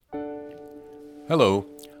Hello,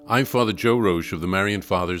 I'm Father Joe Roche of the Marian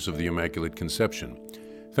Fathers of the Immaculate Conception.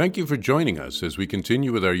 Thank you for joining us as we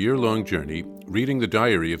continue with our year-long journey reading the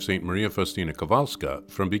diary of St. Maria Faustina Kowalska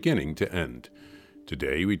from beginning to end.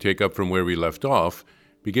 Today we take up from where we left off,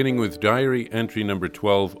 beginning with diary entry number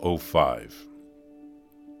 1205.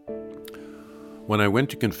 When I went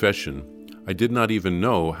to confession, I did not even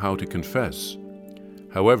know how to confess.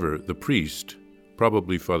 However, the priest,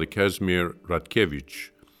 probably Father Kazimir Radkiewicz,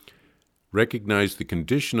 recognized the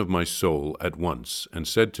condition of my soul at once and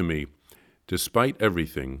said to me, "Despite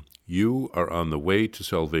everything, you are on the way to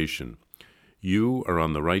salvation. You are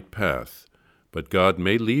on the right path, but God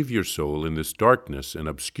may leave your soul in this darkness and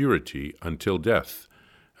obscurity until death,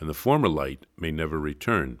 and the former light may never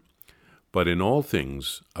return. But in all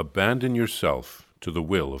things, abandon yourself to the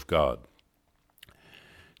will of God."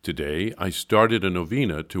 Today, I started a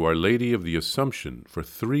novena to Our Lady of the Assumption for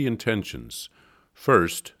 3 intentions.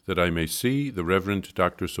 First, that I may see the Reverend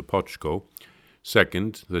Dr. Sopoćko.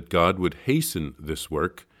 Second, that God would hasten this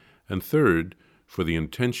work. And third, for the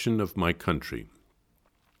intention of my country.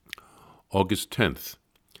 August 10th.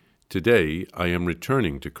 Today, I am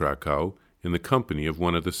returning to Krakow in the company of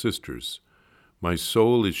one of the sisters. My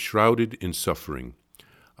soul is shrouded in suffering.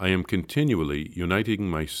 I am continually uniting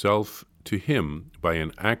myself to Him by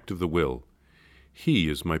an act of the will. He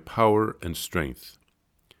is my power and strength.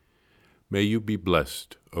 May you be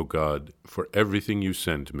blessed, O God, for everything you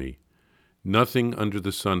send me. Nothing under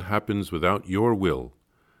the sun happens without your will.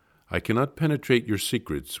 I cannot penetrate your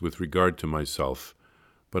secrets with regard to myself,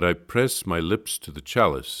 but I press my lips to the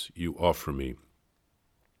chalice you offer me.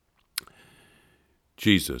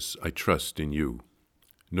 Jesus, I trust in you.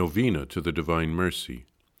 Novena to the Divine Mercy,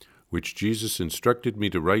 which Jesus instructed me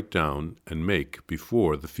to write down and make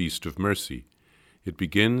before the Feast of Mercy. It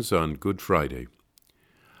begins on Good Friday.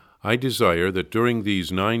 I desire that during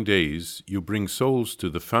these 9 days you bring souls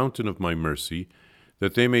to the fountain of my mercy,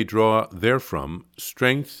 that they may draw therefrom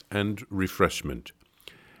strength and refreshment,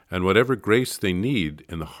 and whatever grace they need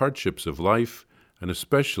in the hardships of life, and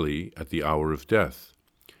especially at the hour of death.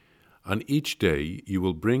 On each day you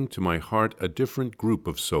will bring to my heart a different group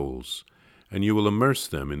of souls, and you will immerse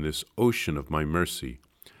them in this ocean of my mercy,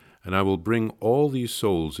 and I will bring all these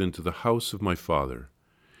souls into the house of my Father.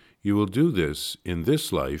 You will do this in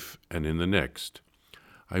this life and in the next.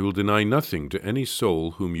 I will deny nothing to any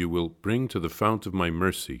soul whom you will bring to the fount of my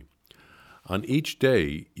mercy. On each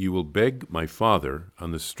day you will beg my Father,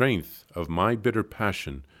 on the strength of my bitter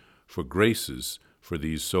passion, for graces for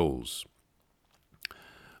these souls.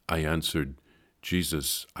 I answered,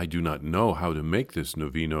 Jesus, I do not know how to make this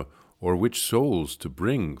novena, or which souls to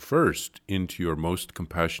bring first into your most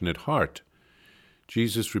compassionate heart.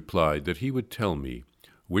 Jesus replied that he would tell me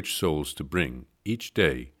which souls to bring each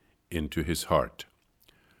day into his heart.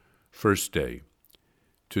 First day.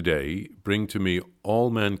 Today, bring to me all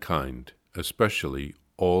mankind, especially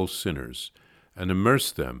all sinners, and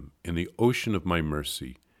immerse them in the ocean of my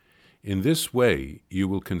mercy. In this way, you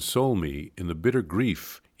will console me in the bitter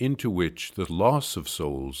grief into which the loss of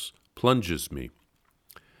souls plunges me.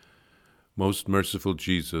 Most merciful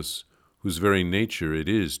Jesus, whose very nature it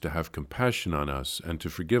is to have compassion on us and to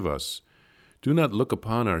forgive us, do not look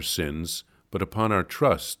upon our sins, but upon our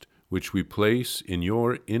trust, which we place in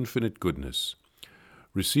your infinite goodness.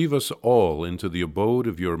 Receive us all into the abode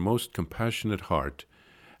of your most compassionate heart,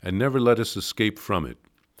 and never let us escape from it.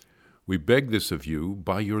 We beg this of you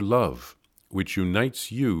by your love, which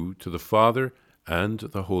unites you to the Father and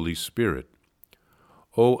the Holy Spirit.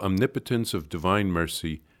 O omnipotence of divine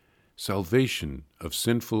mercy, salvation of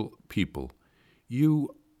sinful people,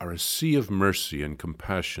 you are a sea of mercy and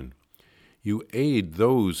compassion. You aid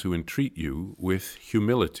those who entreat you with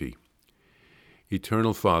humility.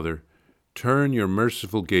 Eternal Father, turn your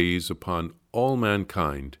merciful gaze upon all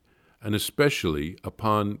mankind, and especially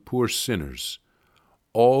upon poor sinners,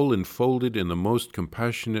 all enfolded in the most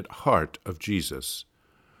compassionate heart of Jesus.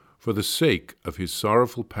 For the sake of his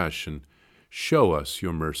sorrowful passion, show us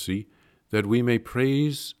your mercy, that we may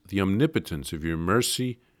praise the omnipotence of your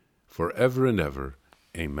mercy forever and ever.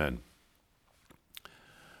 Amen.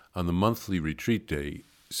 On the monthly retreat day,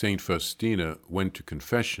 St. Faustina went to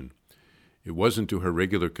confession. It wasn't to her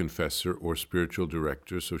regular confessor or spiritual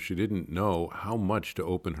director, so she didn't know how much to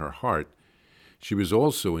open her heart. She was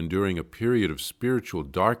also enduring a period of spiritual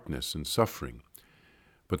darkness and suffering.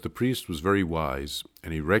 But the priest was very wise,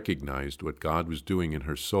 and he recognized what God was doing in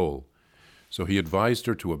her soul. So he advised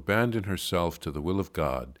her to abandon herself to the will of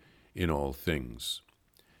God in all things.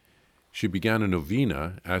 She began a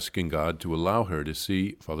novena asking God to allow her to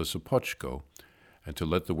see Father Sopoćko and to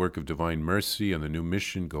let the work of divine mercy and the new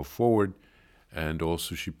mission go forward, and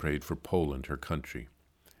also she prayed for Poland, her country.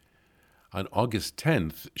 On August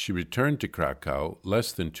 10th, she returned to Krakow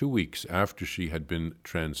less than 2 weeks after she had been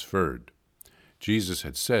transferred. Jesus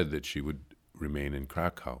had said that she would remain in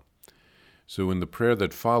Krakow. So in the prayer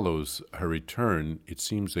that follows her return, it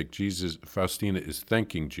seems like Faustina is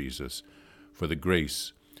thanking Jesus for the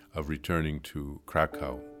grace of returning to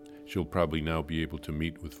Krakow. She'll probably now be able to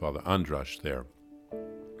meet with Father Andras there.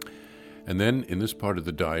 And then in this part of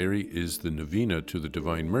the diary is the novena to the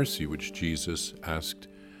Divine Mercy, which Jesus asked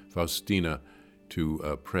Faustina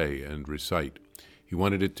to pray and recite. He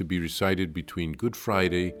wanted it to be recited between Good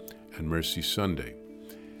Friday and Mercy Sunday.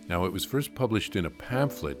 Now, it was first published in a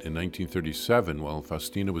pamphlet in 1937 while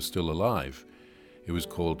Faustina was still alive. It was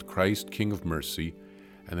called Christ, King of Mercy,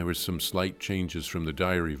 and there were some slight changes from the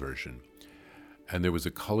diary version. And there was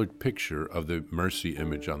a colored picture of the Mercy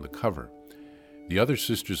image on the cover. The other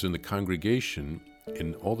sisters in the congregation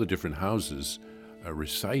in all the different houses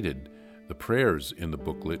recited the prayers in the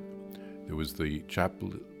booklet. There was the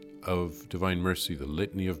Chaplet of Divine Mercy, the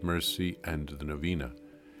Litany of Mercy, and the Novena.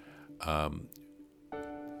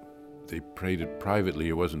 They prayed it privately.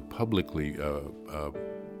 It wasn't publicly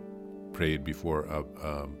prayed before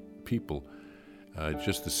people,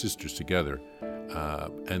 just the sisters together.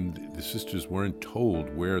 And the sisters weren't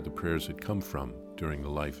told where the prayers had come from during the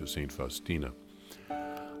life of St. Faustina.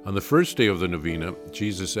 On the first day of the novena,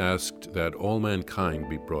 Jesus asked that all mankind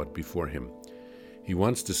be brought before him. He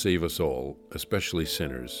wants to save us all, especially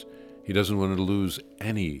sinners. He doesn't want to lose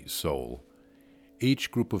any soul. Each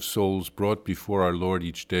group of souls brought before our Lord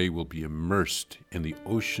each day will be immersed in the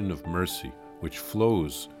ocean of mercy which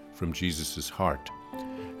flows from Jesus' heart.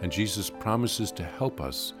 And Jesus promises to help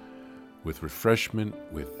us with refreshment,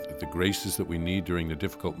 with the graces that we need during the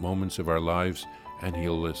difficult moments of our lives, and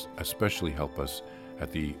he'll especially help us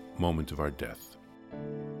at the moment of our death.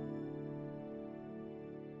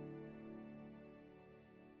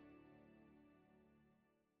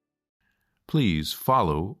 Please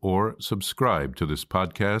follow or subscribe to this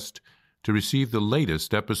podcast to receive the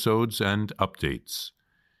latest episodes and updates.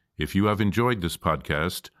 If you have enjoyed this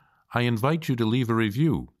podcast, I invite you to leave a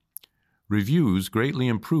review. Reviews greatly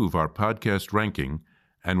improve our podcast ranking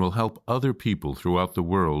and will help other people throughout the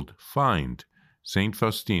world find St.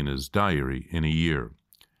 Faustina's Diary in a Year.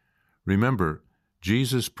 Remember,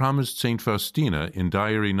 Jesus promised St. Faustina in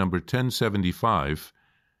Diary number 1075,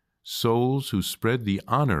 souls who spread the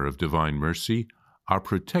honor of divine mercy are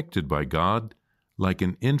protected by God like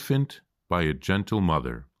an infant by a gentle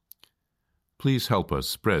mother. Please help us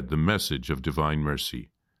spread the message of divine mercy.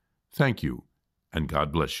 Thank you, and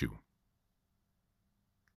God bless you.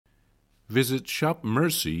 Visit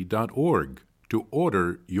shopmercy.org to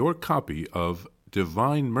order your copy of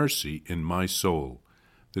Divine Mercy in My Soul,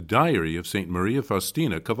 the Diary of St. Maria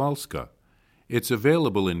Faustina Kowalska. It's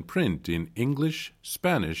available in print in English,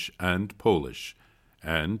 Spanish, and Polish,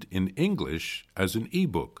 and in English as an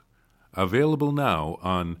e-book, available now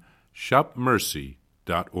on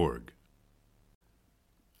shopmercy.org.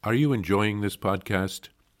 Are you enjoying this podcast?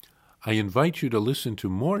 I invite you to listen to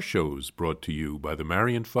more shows brought to you by the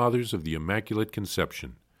Marian Fathers of the Immaculate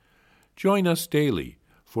Conception. Join us daily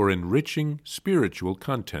for enriching spiritual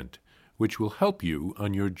content, which will help you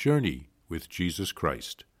on your journey with Jesus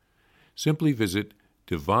Christ. Simply visit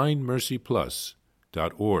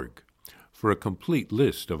DivineMercyPlus.org for a complete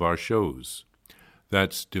list of our shows.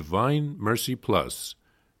 That's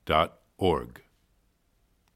DivineMercyPlus.org.